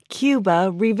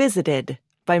Cuba Revisited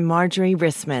by Marjorie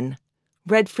Rissman.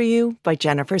 Read for you by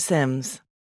Jennifer Sims.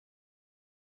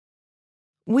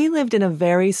 We lived in a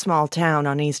very small town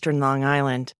on eastern Long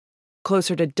Island,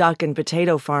 closer to duck and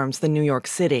potato farms than New York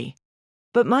City.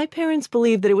 But my parents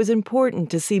believed that it was important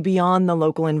to see beyond the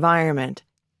local environment,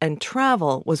 and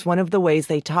travel was one of the ways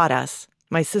they taught us,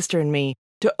 my sister and me,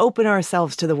 to open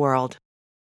ourselves to the world.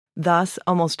 Thus,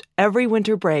 almost every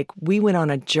winter break, we went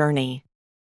on a journey.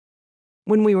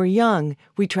 When we were young,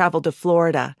 we traveled to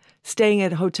Florida, staying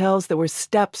at hotels that were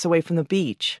steps away from the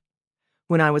beach.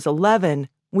 When I was 11,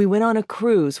 we went on a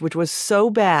cruise which was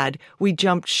so bad we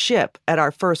jumped ship at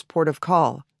our first port of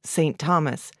call, St.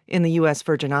 Thomas, in the U.S.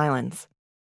 Virgin Islands.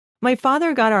 My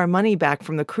father got our money back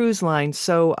from the cruise line,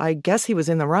 so I guess he was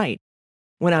in the right.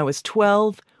 When I was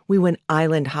 12, we went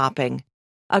island hopping,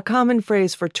 a common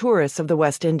phrase for tourists of the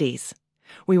West Indies.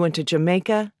 We went to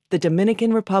Jamaica, the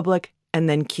Dominican Republic, and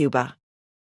then Cuba.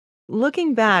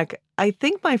 Looking back, I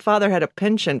think my father had a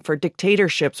penchant for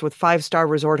dictatorships with five-star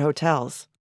resort hotels.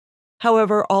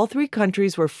 However, all three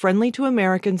countries were friendly to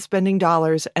Americans spending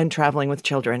dollars and traveling with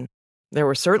children. There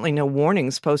were certainly no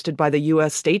warnings posted by the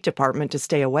U.S. State Department to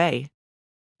stay away.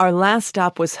 Our last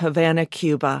stop was Havana,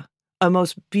 Cuba, a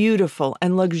most beautiful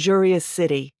and luxurious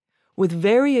city, with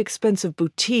very expensive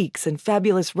boutiques and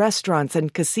fabulous restaurants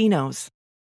and casinos.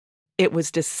 It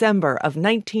was December of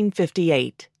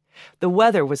 1958. The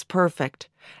weather was perfect,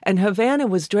 and Havana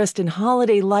was dressed in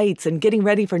holiday lights and getting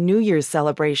ready for New Year's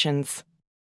celebrations.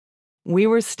 We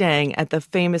were staying at the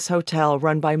famous hotel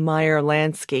run by Meyer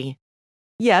Lansky.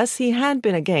 Yes, he had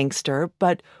been a gangster,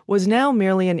 but was now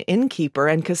merely an innkeeper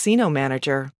and casino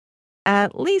manager.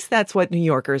 At least that's what New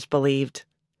Yorkers believed.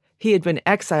 He had been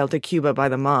exiled to Cuba by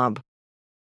the mob.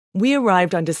 We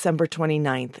arrived on December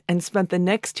 29th and spent the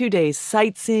next 2 days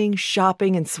sightseeing,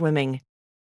 shopping, and swimming.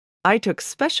 I took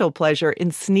special pleasure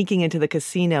in sneaking into the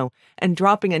casino and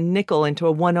dropping a nickel into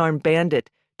a one-armed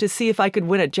bandit to see if I could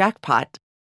win a jackpot.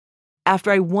 After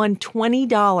I won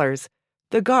 $20,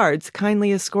 the guards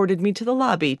kindly escorted me to the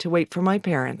lobby to wait for my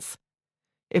parents.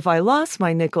 If I lost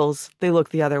my nickels, they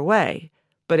looked the other way,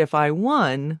 but if I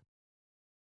won...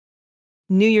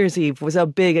 New Year's Eve was a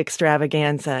big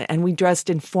extravaganza, and we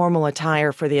dressed in formal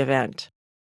attire for the event.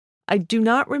 I do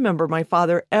not remember my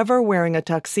father ever wearing a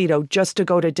tuxedo just to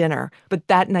go to dinner, but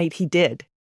that night he did.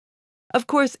 Of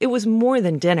course, it was more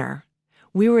than dinner.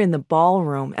 We were in the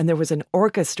ballroom, and there was an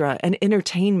orchestra and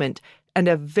entertainment and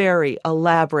a very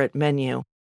elaborate menu.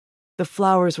 The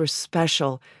flowers were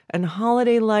special, and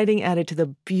holiday lighting added to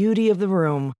the beauty of the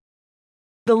room.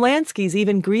 The Lanskys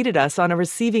even greeted us on a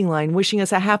receiving line, wishing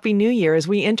us a Happy New Year as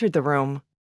we entered the room.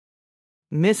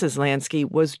 Mrs. Lansky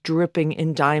was dripping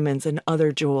in diamonds and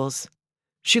other jewels.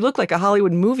 She looked like a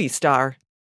Hollywood movie star.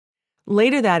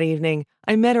 Later that evening,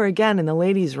 I met her again in the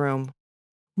ladies' room.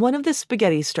 One of the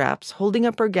spaghetti straps holding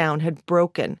up her gown had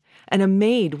broken, and a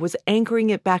maid was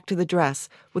anchoring it back to the dress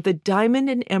with a diamond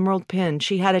and emerald pin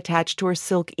she had attached to her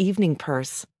silk evening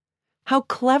purse. How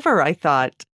clever, I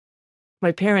thought.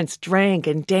 My parents drank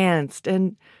and danced,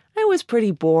 and I was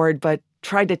pretty bored but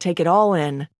tried to take it all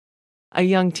in. A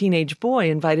young teenage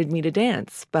boy invited me to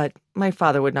dance, but my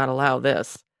father would not allow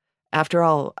this. After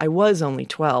all, I was only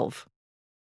 12.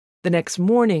 The next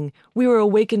morning, we were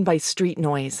awakened by street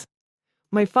noise.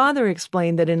 My father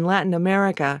explained that in Latin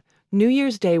America, New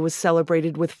Year's Day was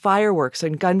celebrated with fireworks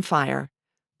and gunfire,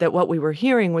 that what we were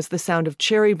hearing was the sound of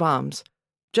cherry bombs,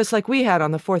 just like we had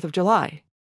on the 4th of July.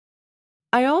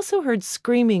 I also heard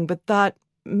screaming, but thought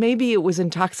maybe it was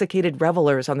intoxicated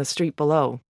revelers on the street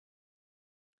below.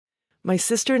 My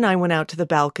sister and I went out to the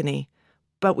balcony,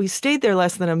 but we stayed there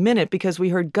less than a minute because we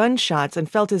heard gunshots and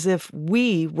felt as if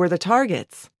we were the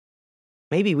targets.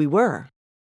 Maybe we were.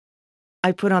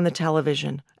 I put on the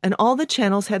television, and all the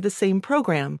channels had the same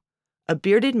program. A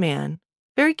bearded man,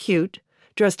 very cute,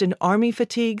 dressed in army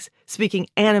fatigues, speaking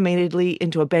animatedly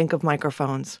into a bank of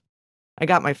microphones. I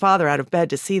got my father out of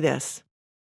bed to see this.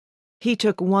 He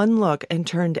took one look and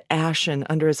turned ashen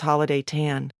under his holiday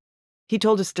tan. He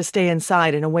told us to stay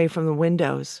inside and away from the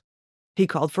windows. He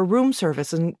called for room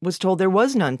service and was told there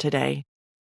was none today.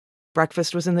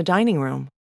 Breakfast was in the dining room.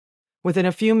 Within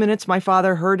a few minutes, my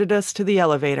father herded us to the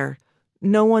elevator.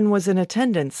 No one was in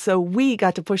attendance, so we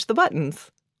got to push the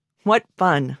buttons. What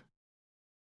fun!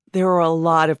 There were a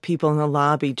lot of people in the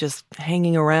lobby just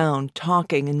hanging around,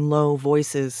 talking in low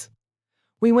voices.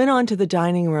 We went on to the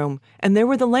dining room, and there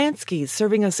were the Lanskys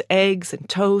serving us eggs and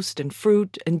toast and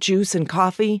fruit and juice and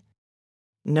coffee.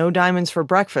 No diamonds for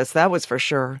breakfast, that was for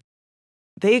sure.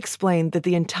 They explained that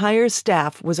the entire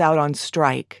staff was out on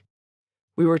strike.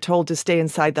 We were told to stay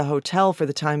inside the hotel for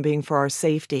the time being for our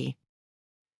safety.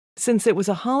 Since it was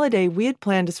a holiday, we had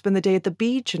planned to spend the day at the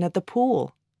beach and at the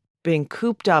pool. Being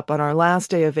cooped up on our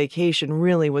last day of vacation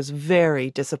really was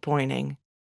very disappointing.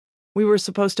 We were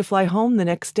supposed to fly home the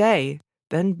next day,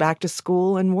 then back to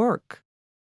school and work.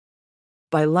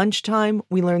 By lunchtime,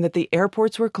 we learned that the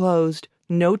airports were closed,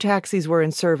 no taxis were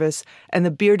in service, and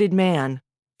the bearded man,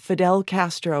 Fidel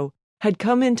Castro, had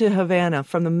come into Havana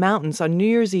from the mountains on New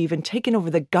Year's Eve and taken over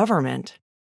the government.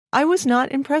 I was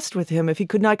not impressed with him if he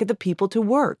could not get the people to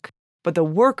work, but the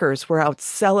workers were out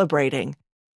celebrating,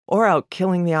 or out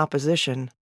killing the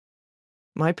opposition.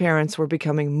 My parents were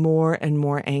becoming more and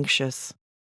more anxious.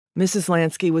 Mrs.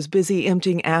 Lansky was busy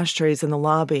emptying ashtrays in the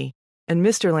lobby, and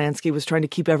Mr. Lansky was trying to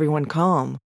keep everyone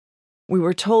calm. We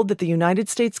were told that the United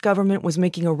States government was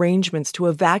making arrangements to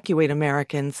evacuate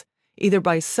Americans, either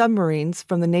by submarines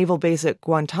from the naval base at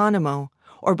Guantanamo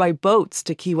or by boats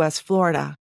to Key West,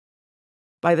 Florida.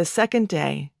 By the second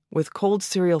day, with cold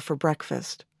cereal for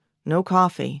breakfast, no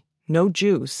coffee, no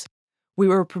juice, we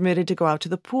were permitted to go out to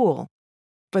the pool.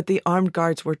 But the armed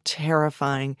guards were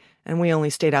terrifying, and we only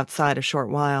stayed outside a short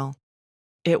while.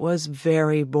 It was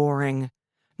very boring.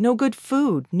 No good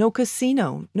food, no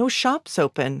casino, no shops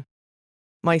open.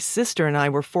 My sister and I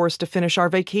were forced to finish our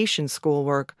vacation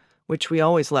schoolwork, which we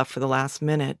always left for the last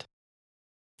minute.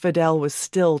 Fidel was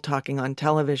still talking on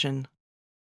television.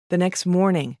 The next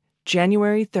morning,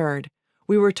 January 3rd,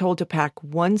 we were told to pack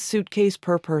 1 suitcase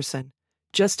per person,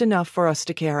 just enough for us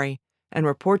to carry, and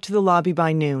report to the lobby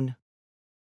by noon.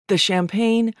 The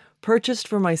champagne, purchased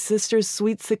for my sister's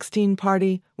Sweet 16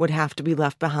 party, would have to be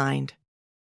left behind.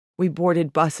 We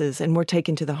boarded buses and were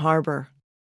taken to the harbor.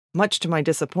 Much to my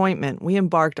disappointment, we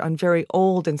embarked on very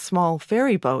old and small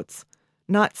ferry boats,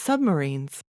 not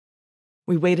submarines.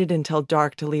 We waited until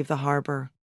dark to leave the harbor.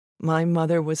 My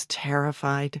mother was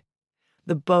terrified.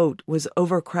 The boat was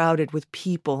overcrowded with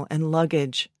people and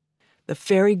luggage. The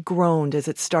ferry groaned as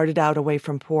it started out away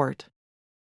from port.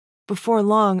 Before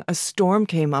long, a storm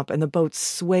came up and the boat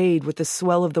swayed with the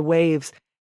swell of the waves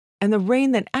and the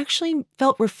rain that actually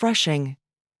felt refreshing.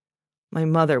 My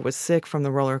mother was sick from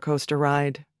the roller coaster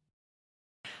ride.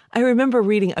 I remember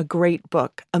reading a great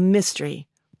book, a mystery,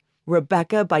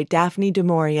 Rebecca by Daphne du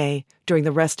Maurier, during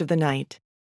the rest of the night.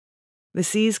 The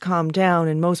seas calmed down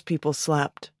and most people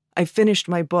slept. I finished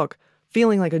my book,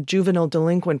 feeling like a juvenile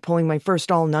delinquent pulling my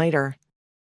first all-nighter.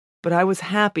 But I was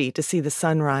happy to see the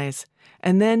sunrise,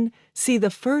 and then see the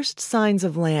first signs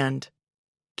of land.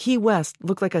 Key West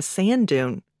looked like a sand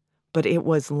dune, but it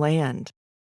was land.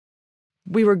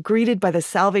 We were greeted by the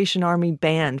Salvation Army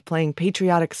band playing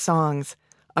patriotic songs,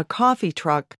 a coffee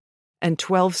truck, and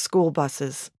 12 school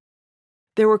buses.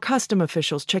 There were custom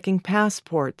officials checking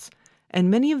passports, and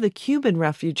many of the Cuban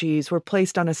refugees were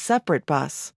placed on a separate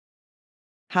bus.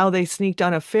 How they sneaked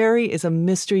on a ferry is a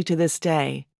mystery to this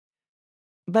day.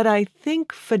 But I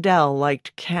think Fidel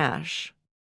liked cash.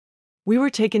 We were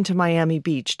taken to Miami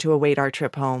Beach to await our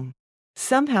trip home.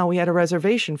 Somehow we had a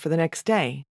reservation for the next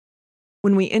day.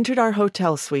 When we entered our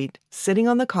hotel suite, sitting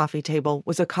on the coffee table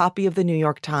was a copy of the New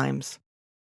York Times.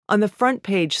 On the front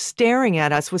page, staring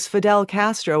at us, was Fidel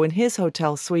Castro in his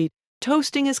hotel suite,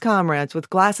 toasting his comrades with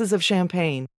glasses of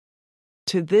champagne.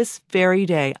 To this very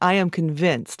day, I am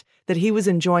convinced that he was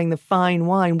enjoying the fine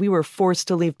wine we were forced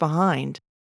to leave behind.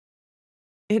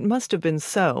 It must have been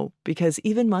so, because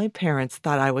even my parents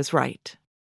thought I was right.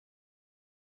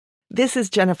 This is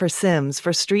Jennifer Sims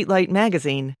for Streetlight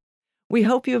Magazine. We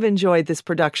hope you have enjoyed this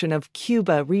production of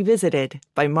Cuba Revisited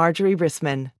by Marjorie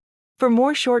Rissman. For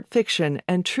more short fiction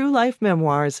and true-life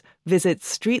memoirs, visit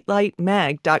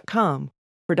streetlightmag.com.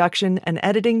 Production and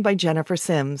editing by Jennifer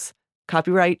Sims.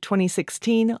 Copyright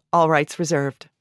 2016, all rights reserved.